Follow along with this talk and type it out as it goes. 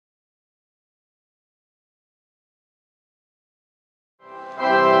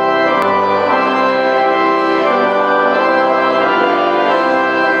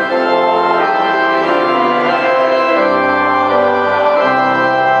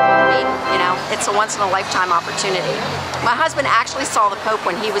it's a once-in-a-lifetime opportunity. My husband actually saw the Pope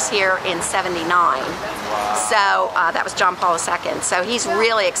when he was here in '79, so that was John Paul II. So he's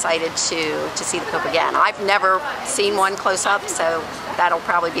really excited to see the Pope again. I've never seen one close up, so that'll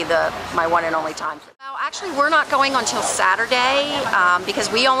probably be my one and only time. Well, actually, we're not going until Saturday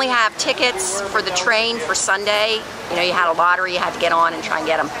because we only have tickets for the train for Sunday. You know, you had a lottery, you had to get on and try and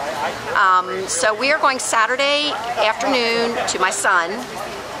get them. So we are going Saturday afternoon to my son,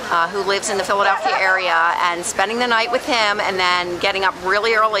 who lives in the Philadelphia area, and spending the night with him, and then getting up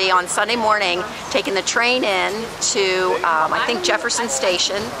really early on Sunday morning, taking the train in to, I think, Jefferson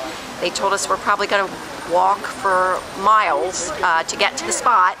Station. They told us we're probably going to walk for miles to get to the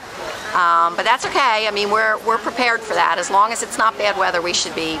spot, but that's okay. I mean, we're prepared for that. As long as it's not bad weather, we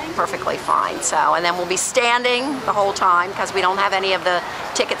should be perfectly fine. So, and then we'll be standing the whole time because we don't have any of the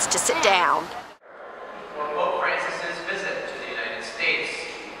tickets to sit down. For Pope Francis's visit to the United States,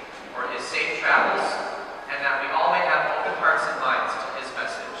 for his safe travels, and that we all may have open hearts and minds to his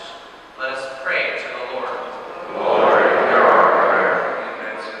message, let us pray to the Lord. Lord, hear our prayer.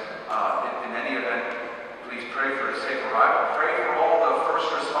 In any event, please pray for a safe arrival. Pray for all the first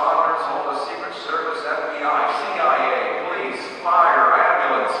responders, all the Secret Service, FBI, CIA, police, fire,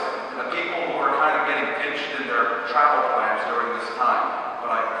 ambulance, and the people who are kind of getting pinched in their travel plans during this time.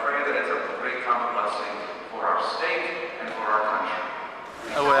 But I pray that it's a great common blessing for our state and for our country.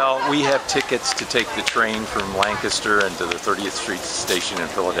 Well, we have tickets to take the train from Lancaster into the 30th Street station in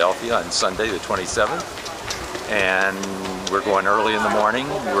Philadelphia on Sunday the 27th. And we're going early in the morning.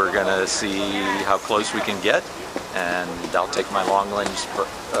 We're going to see how close we can get, and I'll take my long-range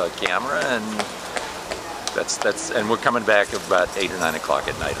camera, and and we're coming back about 8 or 9 o'clock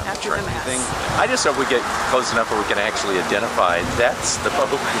at night on the train. I just hope we get close enough where we can actually identify that's the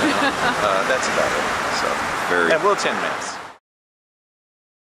Pope. You know, that's about it. So, and we'll attend Mass.